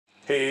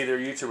Hey there,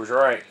 YouTubers.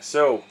 Alright,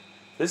 so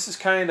this is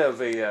kind of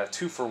a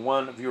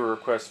 2-for-1 viewer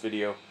request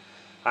video.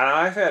 And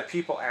I've had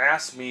people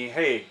ask me,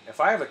 hey,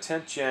 if I have a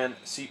 10th gen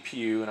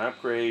CPU and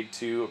upgrade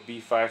to a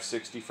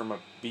B560 from a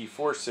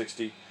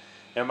B460,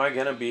 am I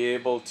going to be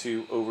able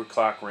to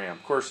overclock RAM?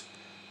 Of course,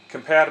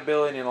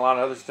 compatibility and a lot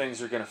of other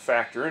things are going to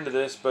factor into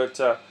this, but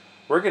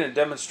we're going to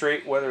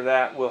demonstrate whether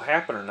that will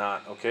happen or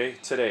not, okay,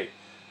 today.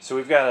 So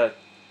we've got a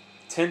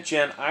 10th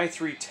gen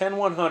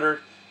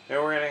i3-10100,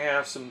 and we're going to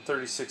have some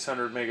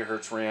 3600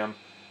 megahertz RAM,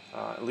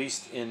 at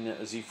least in a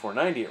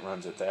Z490 it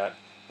runs at that,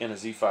 and a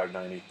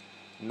Z590.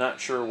 Not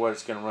sure what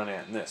it's going to run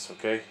at in this,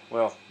 okay?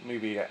 Well,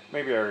 maybe I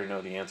already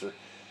know the answer.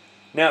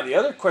 Now, the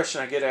other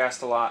question I get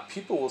asked a lot,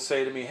 people will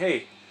say to me,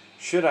 hey,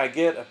 should I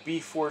get a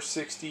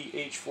B460,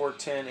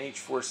 H410,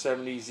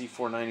 H570,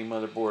 Z490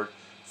 motherboard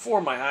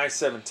for my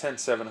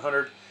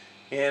i7-10700?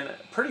 And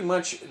pretty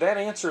much that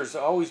answer has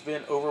always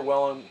been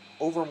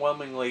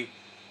overwhelmingly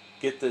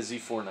get the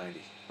Z490,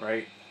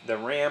 right? The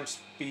RAM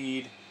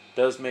speed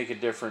does make a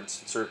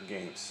difference in certain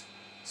games.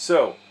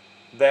 So,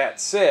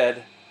 that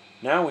said,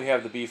 now we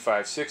have the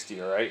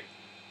B560, alright?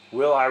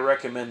 Will I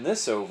recommend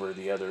this over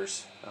the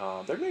others?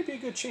 There may be a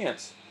good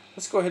chance.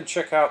 Let's go ahead and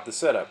check out the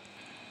setup.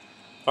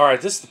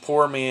 Alright, this is the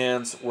poor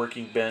man's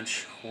working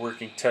bench,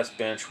 working test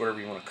bench,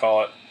 whatever you want to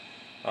call it.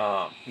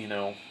 You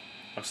know,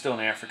 I'm still in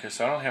Africa,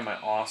 so I don't have my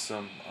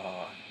awesome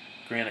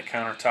granite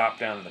countertop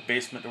down in the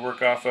basement to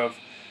work off of.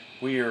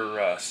 We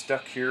are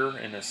stuck here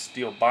in a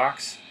steel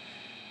box,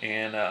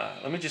 and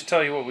let me just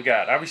tell you what we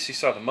got. Obviously, you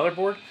saw the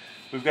motherboard.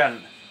 We've got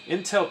an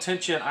Intel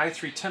 10th Gen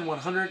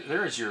i3-10100.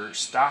 There is your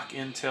stock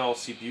Intel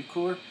CPU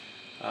cooler.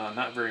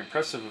 Not very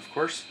impressive, of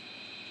course.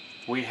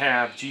 We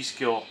have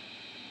G-Skill.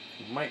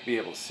 You might be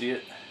able to see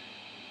it.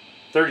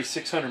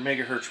 3600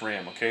 megahertz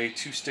RAM. Okay,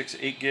 2 sticks,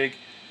 8 gig,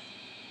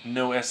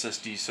 no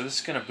SSD. So this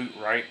is going to boot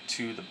right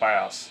to the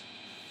BIOS,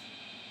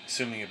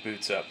 assuming it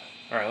boots up.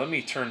 All right, let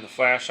me turn the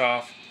flash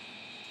off.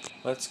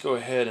 Let's go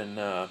ahead and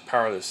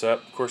power this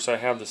up. Of course, I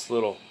have this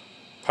little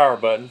power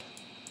button,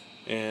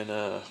 and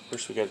of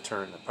course we got to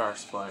turn the power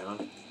supply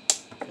on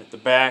at the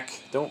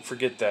back. Don't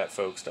forget that,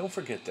 folks. Don't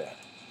forget that.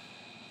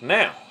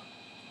 Now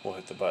we'll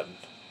hit the button.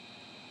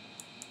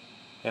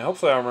 Now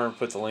hopefully I'll remember to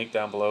put the link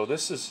down below.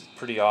 This is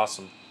pretty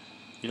awesome.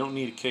 You don't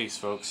need a case,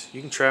 folks.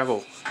 You can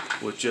travel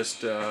with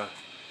just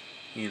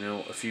you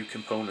know, a few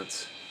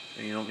components,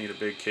 and you don't need a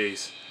big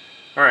case.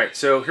 All right,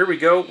 so here we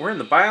go. We're in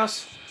the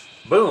BIOS.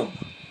 Boom.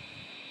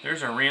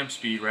 There's our RAM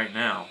speed right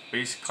now.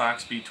 Basic clock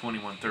speed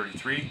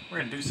 2133. We're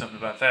going to do something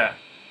about that,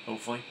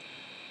 hopefully.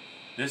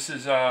 This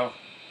is, there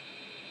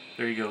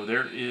you go.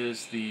 There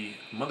is the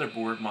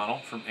motherboard model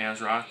from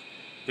ASRock.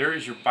 There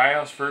is your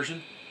BIOS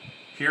version.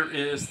 Here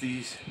is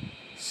the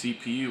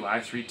CPU,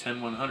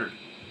 i3-10100.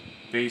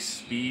 Base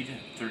speed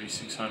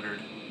 3600,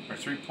 or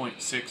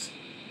 3.6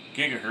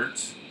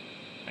 gigahertz.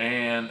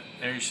 And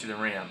there you see the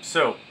RAM.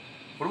 So,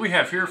 what do we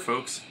have here,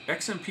 folks?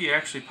 XMP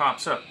actually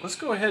pops up. Let's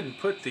go ahead and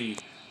put the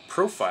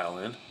profile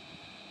in,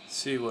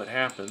 see what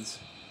happens.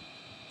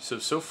 So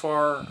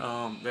far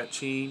that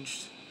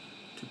changed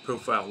to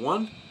profile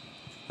 1.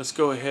 Let's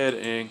go ahead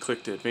and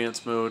click the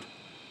advanced mode.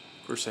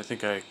 Of course, I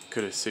think I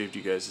could have saved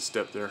you guys a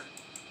step there.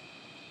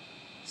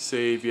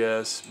 Save,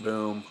 yes,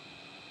 boom.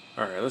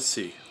 Alright, let's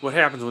see what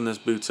happens when this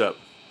boots up.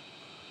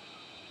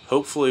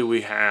 Hopefully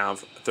we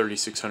have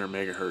 3600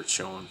 megahertz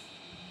showing.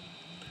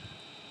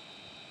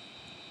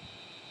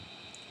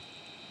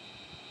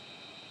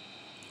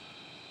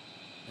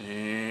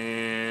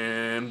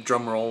 And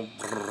drum roll.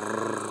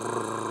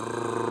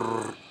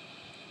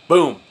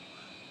 Boom.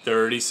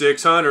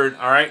 3600.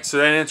 Alright, so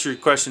that answered your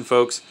question,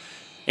 folks.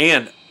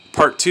 And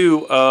part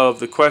 2 of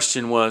the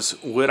question was,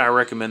 would I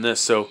recommend this?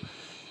 So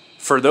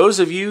for those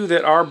of you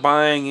that are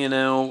buying, you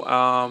know,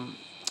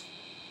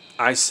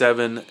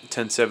 i7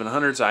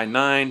 10700s,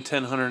 i9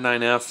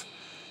 10109F,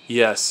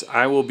 yes,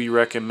 I will be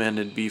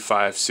recommending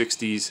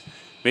B560s,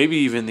 maybe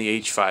even the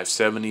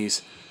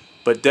H570s,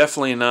 but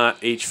definitely not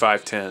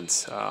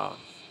H510s.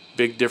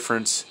 Big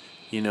difference,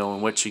 you know,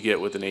 in what you get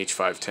with an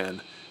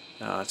H510.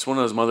 It's one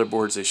of those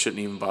motherboards they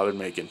shouldn't even bother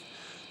making.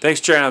 Thanks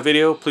for checking out the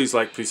video. Please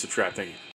like, please subscribe. Thank you.